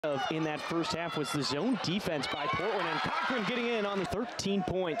In that first half was the zone defense by Portland, and Cochran getting in on the 13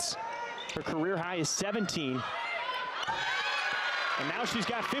 points. Her career high is 17. And now she's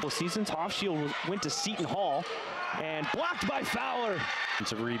got 50 seasons. Hofschild went to Seton Hall and blocked by Fowler.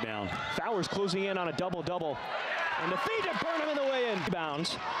 It's a rebound. Fowler's closing in on a double-double. And the feed to Burnham in the way in.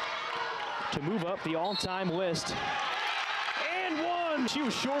 Rebounds to move up the all-time list. And one! She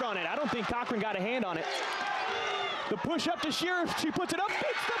was short on it. I don't think Cochran got a hand on it. The push up to Sheriff, she puts it up,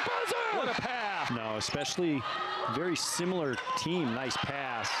 hits the buzzer! What a pass! No, especially very similar team, nice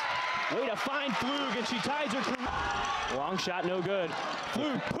pass. Way to find Flug, and she ties her career. Long shot, no good.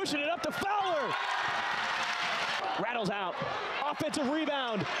 Flug pushing it up to Fowler. Rattles out, offensive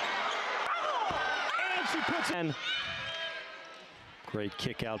rebound. And she puts in. Great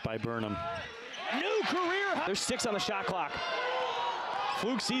kick out by Burnham. New career high. There's 6 on the shot clock.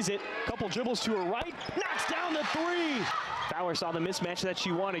 Flug sees it, couple dribbles to her right, knocks down the 3. Fowler saw the mismatch that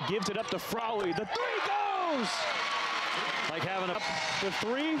she wanted, gives it up to Frawley. The 3 goes! Like having a... The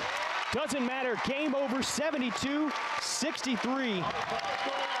 3 doesn't matter. Game over, 72-63.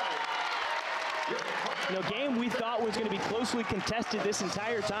 Game we thought was going to be closely contested this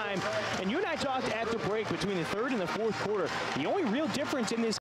entire time. And you and I talked at the break between the third and the fourth quarter. The only real difference in this